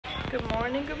Good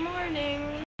morning, good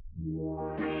morning.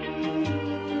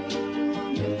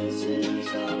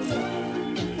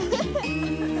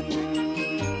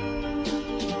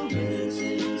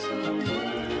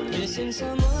 Missing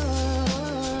someone.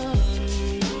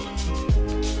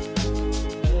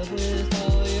 With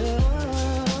all your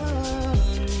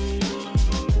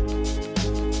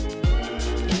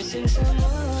missing someone.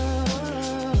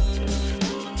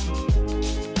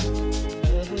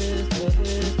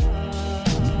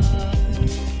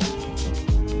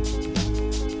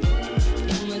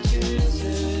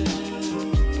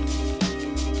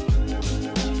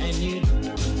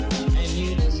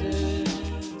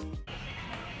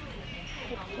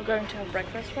 We're going to have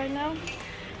breakfast right now,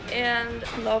 and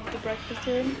love the breakfast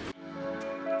here.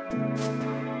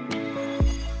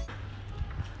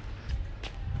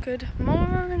 Good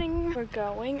morning. We're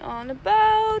going on a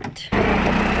boat.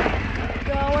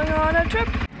 Going on a trip.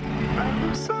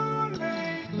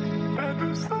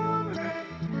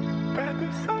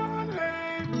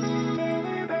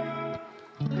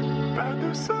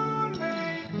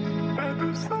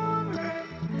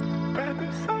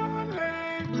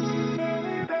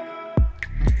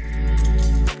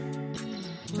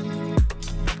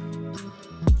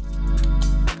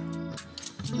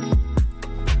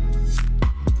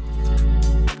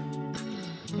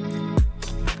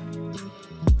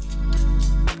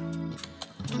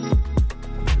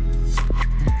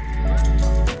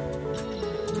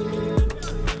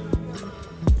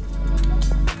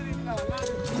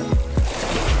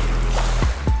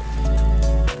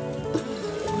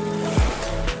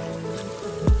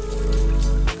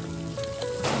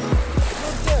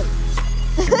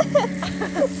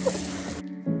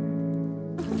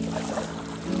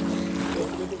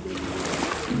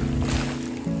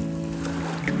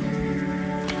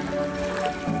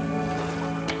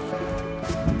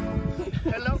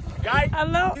 Hello, guys.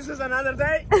 Hello. This is another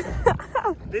day.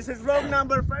 This is vlog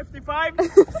number 55.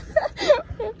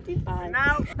 55.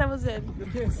 Now, that was it.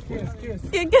 kiss.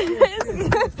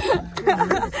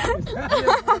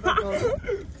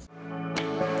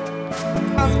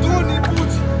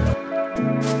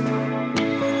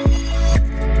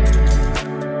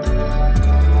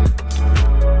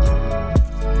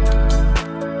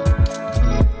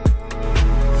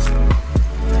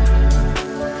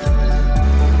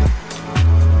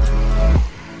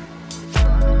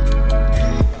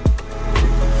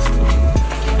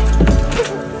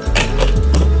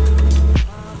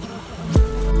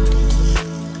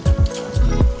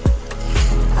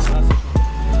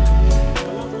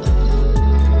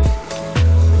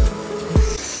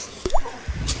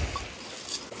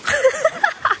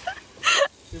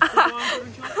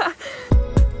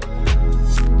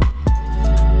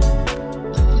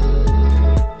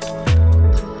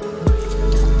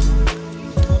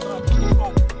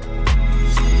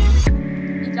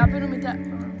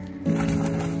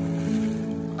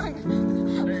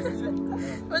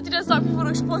 Wat je dat zou voor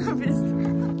een sponsor bist.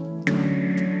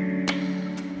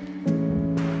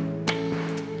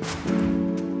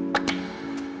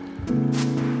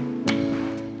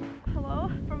 Hello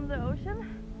from the ocean.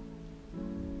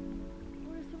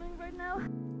 We're swimming right now.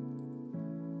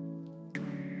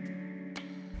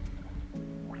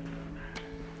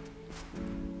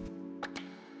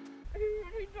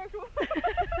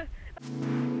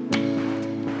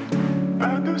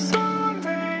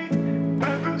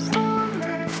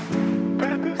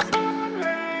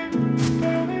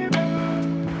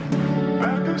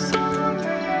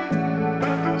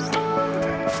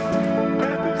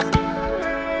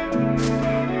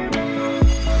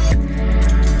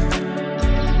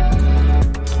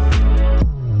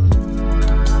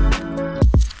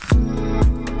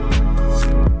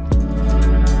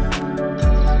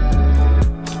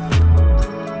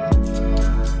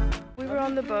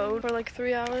 For like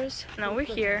 3 hours. Now we're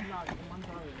here.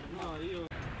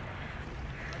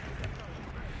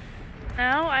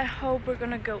 Now I hope we're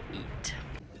gonna go eat.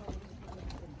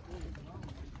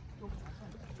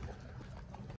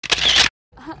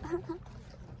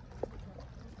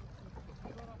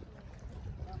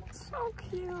 So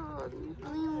cute.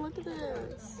 I mean, look at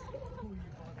this.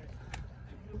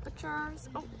 Pictures.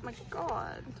 Oh my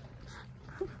god.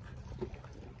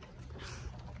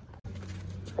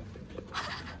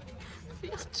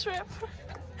 Field trip.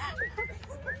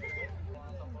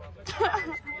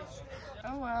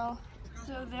 Oh well.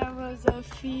 So there was a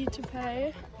fee to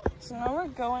pay. So now we're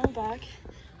going back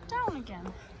down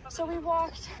again. So we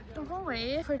walked the whole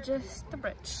way for just the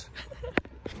bridge.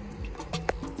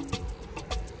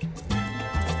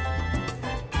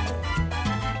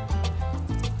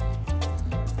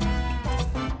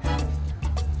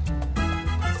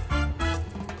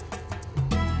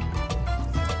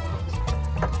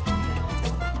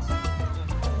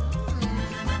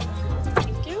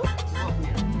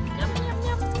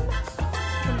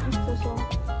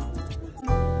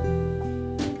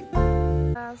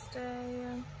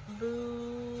 birthday.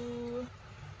 Boo.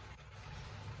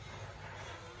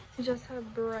 We just have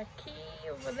brekkie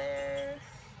over there.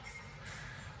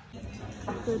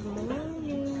 Good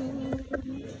morning.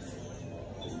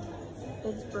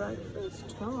 It's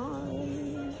breakfast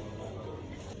time.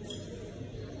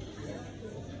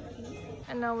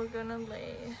 And now we're gonna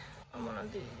lay on one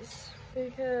of these.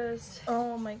 Because,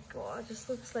 oh my god, this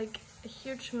looks like a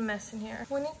huge mess in here.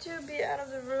 We need to be out of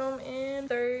the room in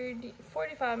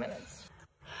 45 minutes.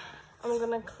 I'm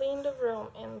gonna clean the room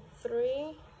in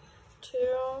 3, 2,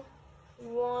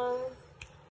 1.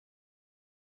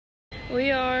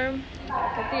 We are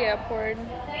at the airport.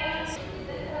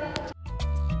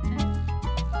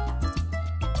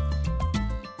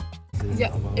 Ja,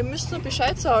 ihr müsst nur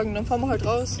Bescheid sagen, dann fahren wir halt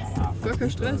raus. Gar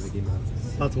kein Stress.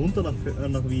 Fahrt runter nach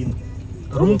Wien.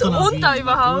 Runter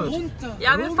überhaupt? Runter.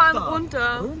 Ja, wir fahren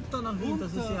runter. Runter nach Wien,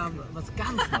 das ist ja was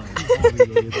ganz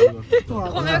Neues.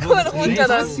 Warum wir fahren runter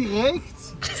dann?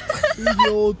 Rechts.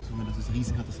 Idiot. Das ist eine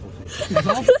Riesenkatastrophe.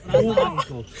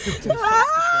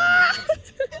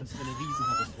 Das ist eine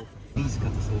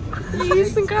Riesenkatastrophe.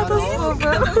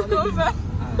 Riesenkatastrophe.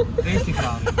 Richtig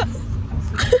klar.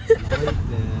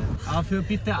 Dafür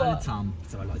bitte alle zusammen.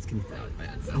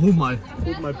 Hub mal.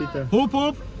 Hub mal bitte. Hub,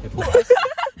 hub.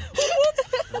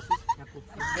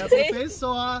 Herr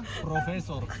Professor.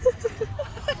 Professor.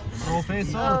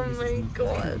 Professor. Oh mein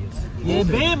Gott. Je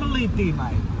Weberliti,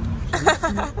 mein.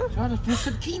 Schau, das ist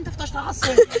ein Kind auf der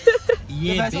Straße.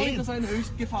 Ich weiß auch nicht, dass er in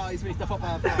Höchstgefahr ist, wenn ich da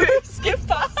vorbeifahre.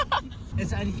 Höchstgefahr? Es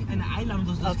ist eigentlich eine Einladung,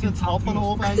 dass das ins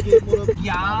Hauptbahnhof eingeben oder?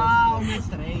 Ja, und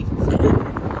jetzt rechts.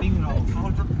 Ding raus.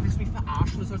 Du willst mich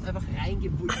verarschen, du sollst einfach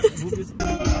reingehen, wo wir sind.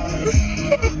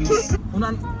 Und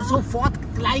dann sofort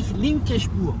gleich linke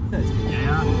Spur.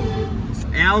 Ja.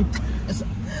 Ja, und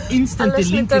instant die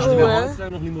linke Spur. Ich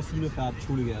habe noch Limousine fährt,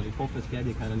 Entschuldige, also ich hoffe, es fährt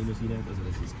hier keine Limousine, also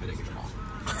das ist völlig geschmack.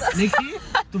 Niki,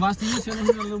 du warst dieses Jahr noch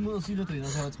in einer Limousine drin,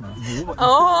 also jetzt mal.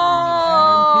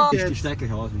 Oh! Ich steig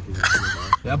gleich aus.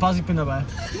 Ja, pass, ich bin dabei.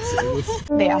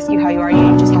 They ask you how you are,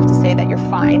 you just have to say that you're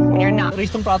fine when you're not.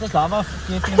 Richtung Bratislava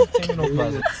geht in 10 Minuten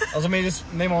weiter. Also nehmen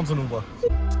wir unseren Uber.